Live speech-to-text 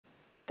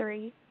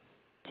3,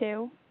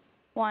 2,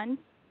 1.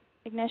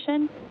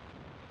 Ignition.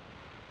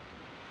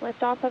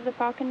 Liftoff of the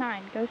Falcon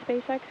 9. Go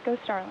SpaceX, go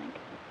Starlink.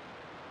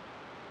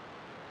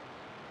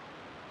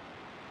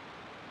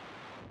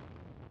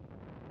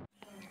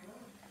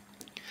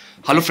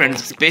 Hello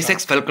friends,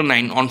 SpaceX Falcon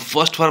 9 on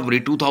 1st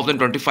February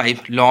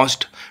 2025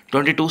 launched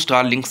 22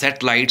 Starlink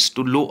satellites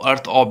to low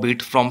Earth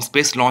orbit from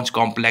Space Launch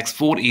Complex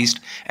 4 East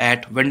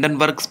at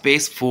Vandenberg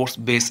Space Force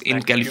Base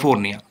in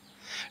California.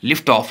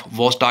 Liftoff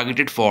was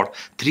targeted for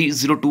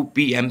 3:02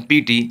 p.m.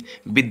 PT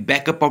with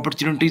backup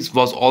opportunities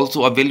was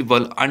also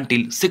available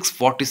until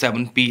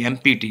 6:47 p.m.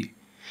 PT.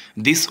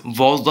 This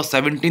was the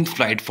 17th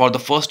flight for the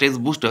first stage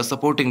booster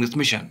supporting this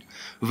mission,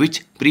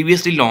 which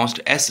previously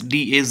launched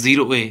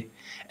SDA-0A,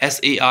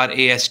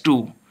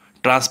 SARAS-2,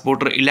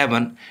 Transporter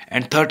 11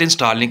 and 13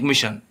 Starlink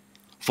mission.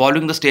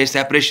 Following the stage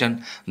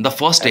separation, the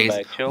first stage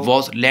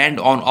was land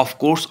on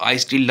off-course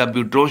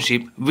I-Still-W drone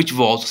ship which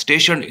was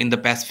stationed in the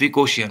Pacific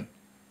Ocean.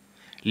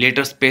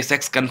 Later,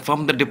 SpaceX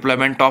confirmed the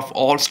deployment of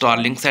all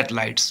Starlink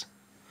satellites.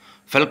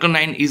 Falcon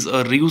 9 is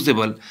a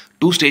reusable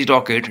two-stage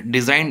rocket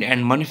designed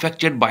and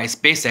manufactured by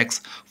SpaceX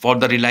for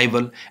the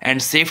reliable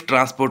and safe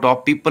transport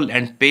of people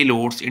and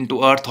payloads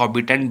into Earth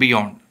orbit and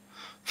beyond.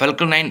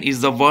 Falcon 9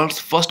 is the world's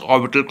first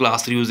orbital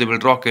class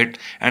reusable rocket,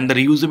 and the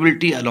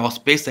reusability allows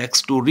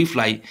SpaceX to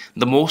refly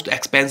the most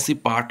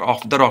expensive part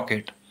of the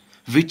rocket,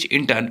 which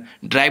in turn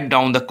drive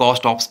down the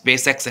cost of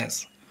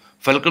SpaceX's.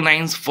 Falcon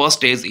 9's first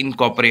stage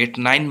incorporate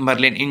 9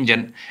 Merlin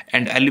engine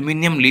and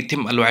aluminum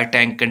lithium alloy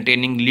tank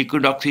containing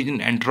liquid oxygen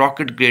and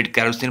rocket-grade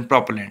kerosene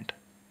propellant.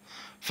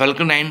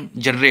 Falcon 9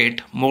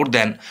 generate more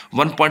than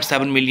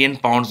 1.7 million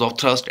pounds of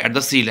thrust at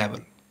the sea level.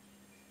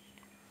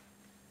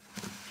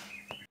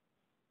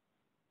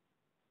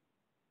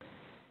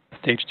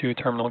 Stage 2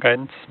 terminal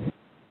guidance.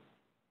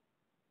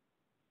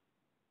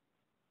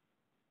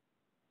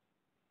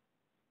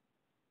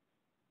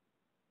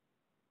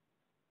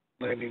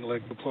 Landing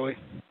leg deploy.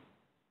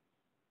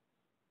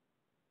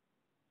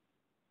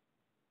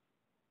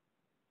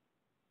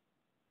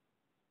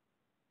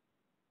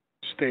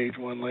 Stage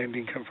 1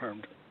 landing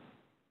confirmed.